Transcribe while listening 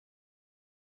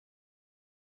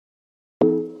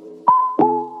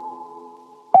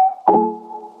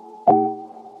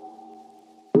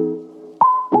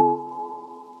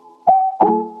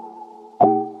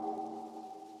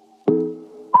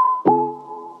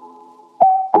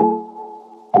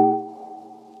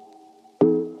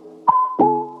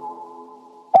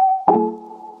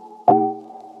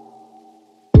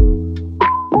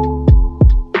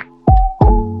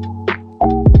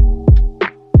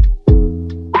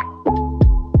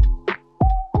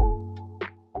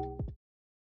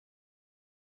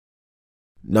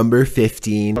Number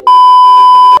 15.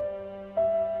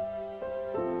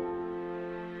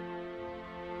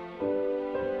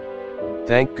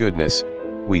 Thank goodness,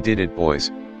 we did it, boys.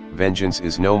 Vengeance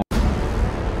is no more.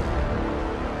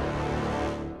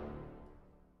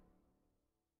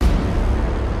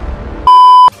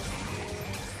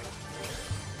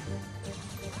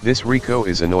 This Rico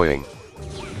is annoying.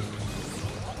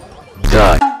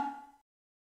 Die.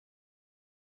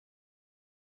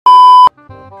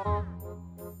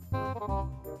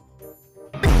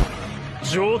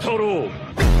 Jotaro!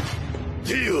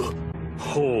 Dio!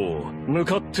 ほう、向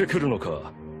かってくるの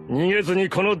か。逃げずに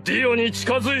このディオに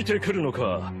近づいてくるの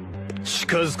か。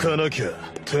近づかなきゃ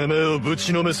てめえをぶ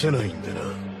ちのめせないんでな。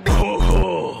ほう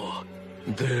ほ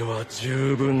う。では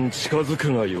十分近づ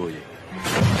くがよい。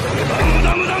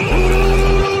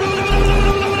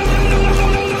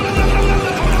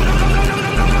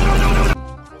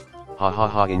はは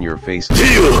は in your face. デ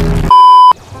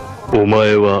ィオ！お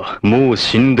前はもう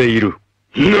死んでいる。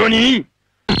何？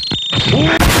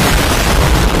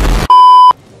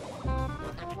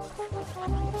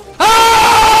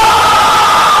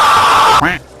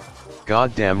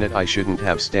 God damn it, I shouldn't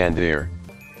have stand there.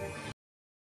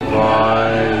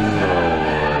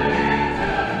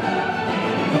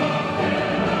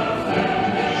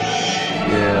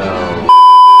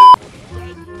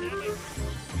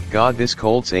 God, this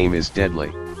Colt's aim is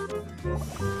deadly.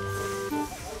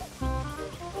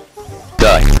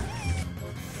 Die.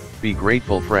 Be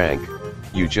grateful, Frank.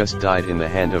 You just died in the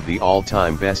hand of the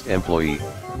all-time best employee.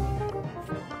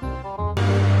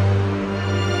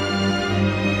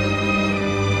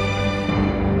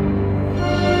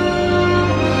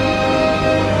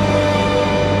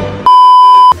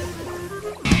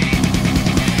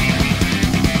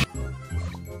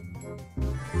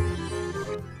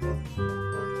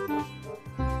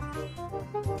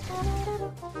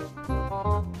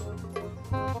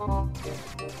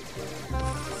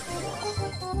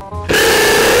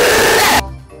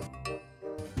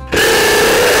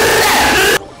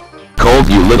 Cold,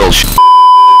 you little sh**.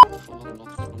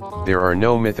 There are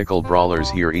no mythical brawlers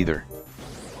here either.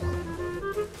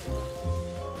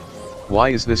 Why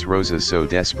is this Rosa so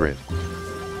desperate?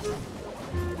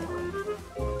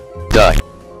 Die.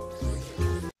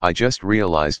 I just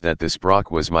realized that this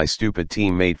Brock was my stupid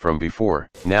teammate from before.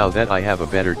 Now that I have a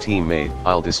better teammate,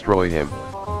 I'll destroy him.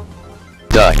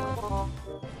 Die.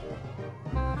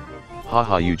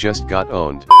 Haha, you just got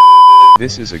owned.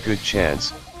 This is a good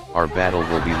chance, our battle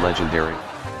will be legendary.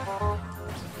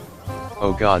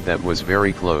 Oh god, that was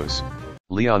very close.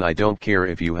 Leon, I don't care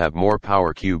if you have more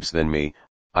power cubes than me,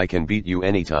 I can beat you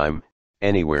anytime,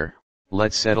 anywhere.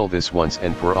 Let's settle this once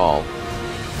and for all.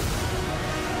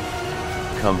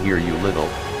 Come here, you little.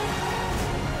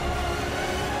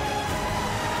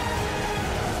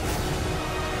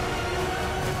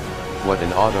 What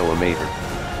an auto-amator.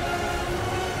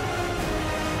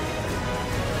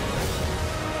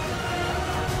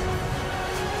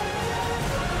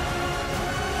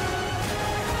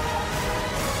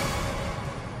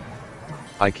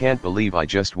 I can't believe I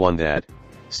just won that.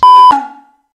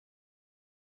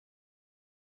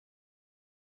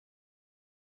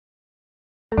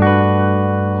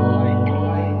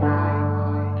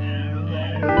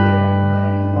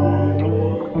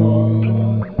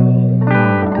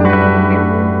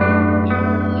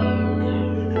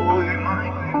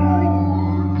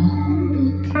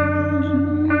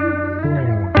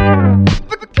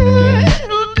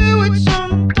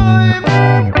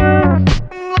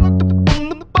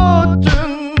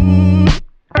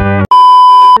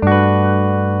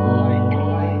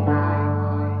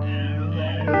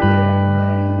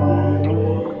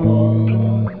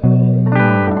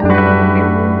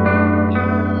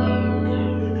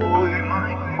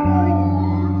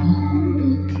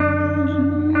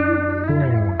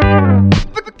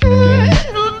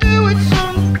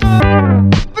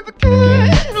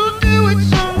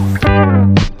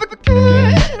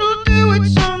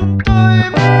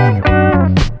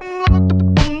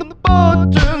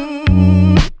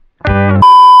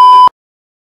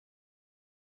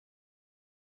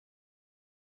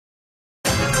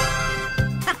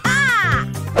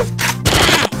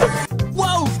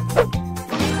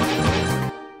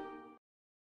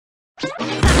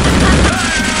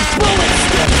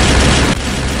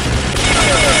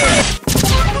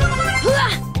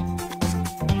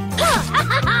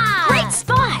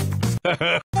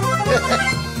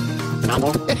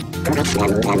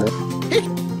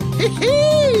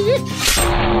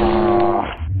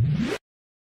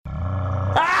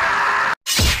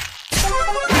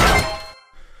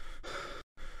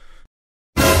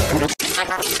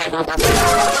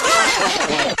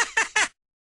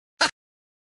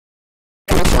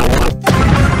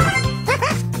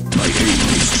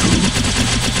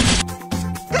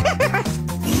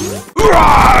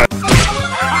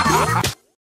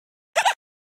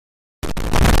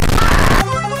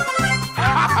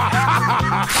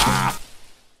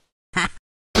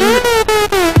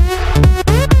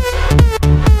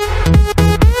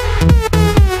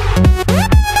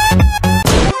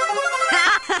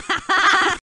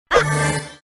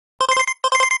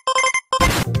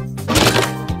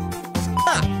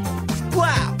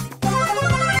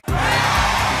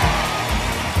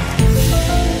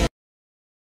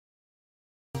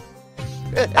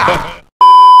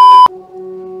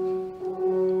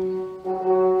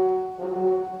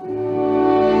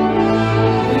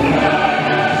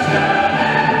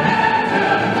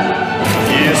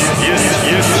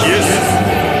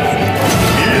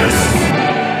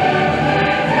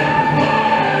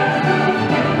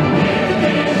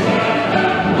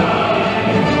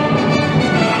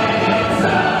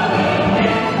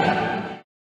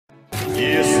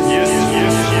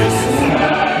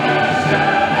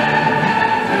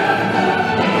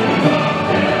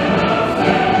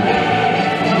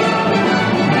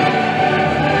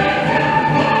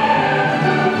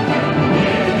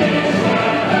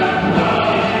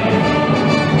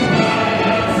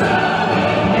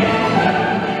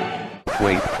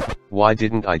 Wait, why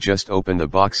didn't I just open the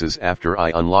boxes after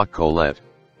I unlock Colette?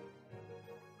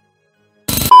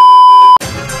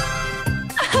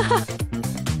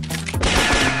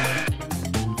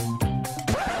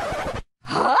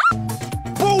 Huh?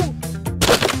 Boom!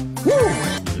 Woo!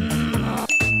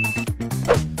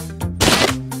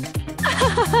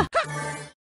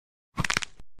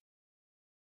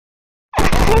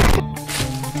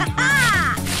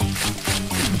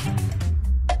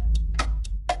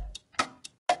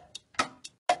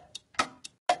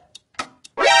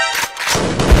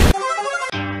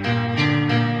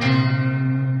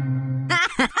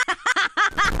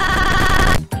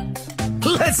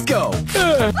 Let's go!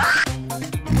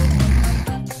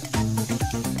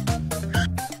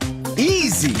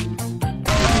 Easy!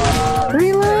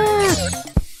 Relax!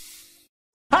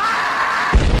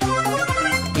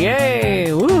 Yay!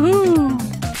 Woohoo!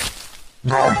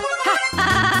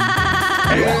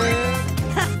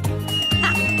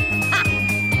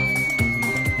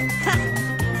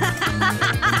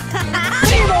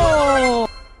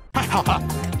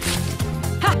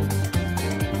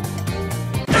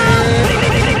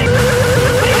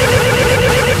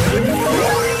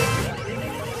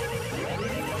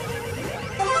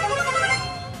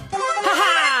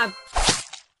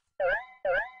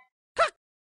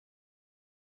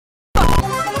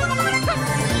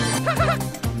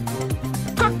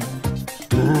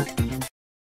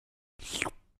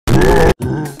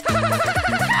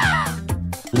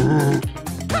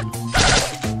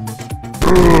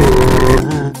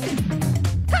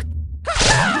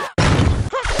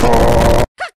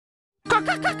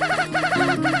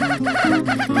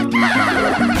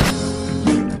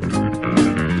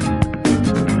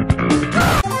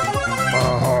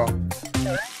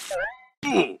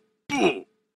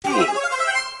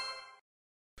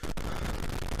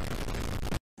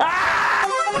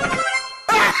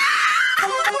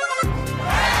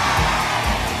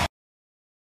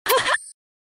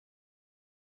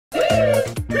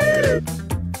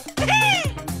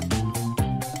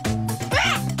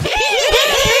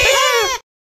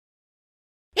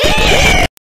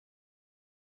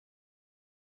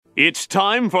 It's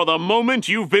time for the moment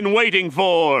you've been waiting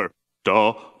for.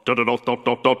 Da da da da da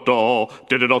da da da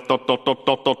da da da da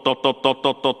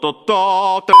da da da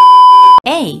da da.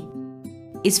 A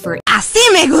is for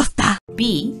Así me gusta.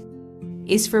 B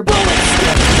is for bullet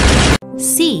stick.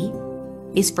 C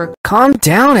is for Calm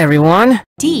down, everyone.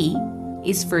 D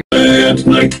is for Day and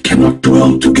night cannot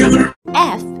dwell together.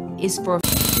 F is for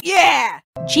Yeah!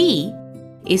 G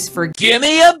is for Give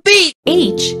me a beat!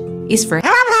 H is for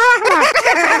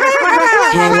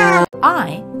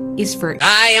I is for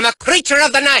I am a creature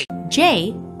of the night.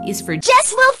 J is for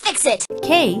Jess will fix it.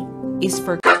 K is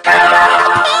for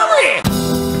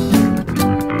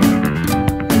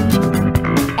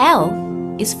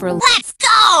L is for Let's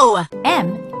go!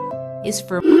 M is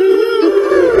for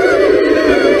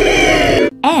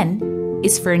N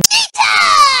is for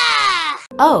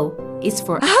O is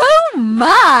for Oh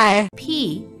my!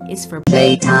 P is for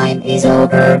Playtime is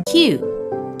over. Q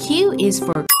is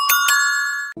for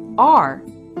R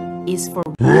is for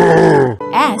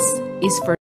S is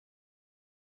for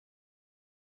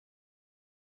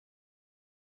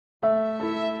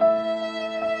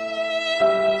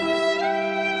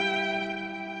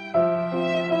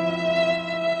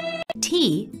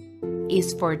T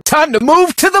is for Time to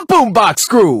move to the boombox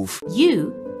groove.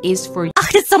 U is for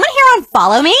Is someone here on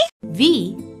Follow Me?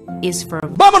 V is for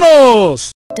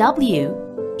Vámonos! W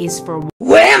is for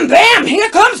Wham bam! Here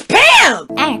comes Pam!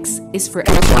 X is for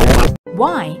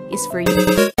Y is for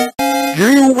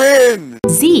You win!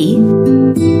 Z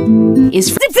is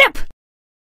for Zip!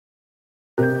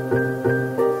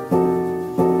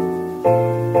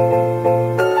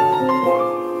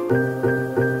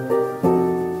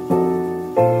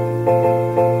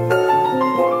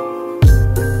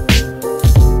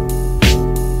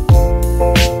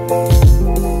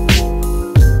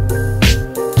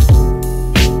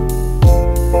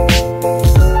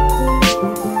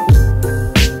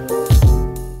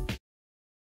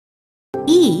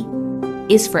 E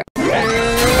is for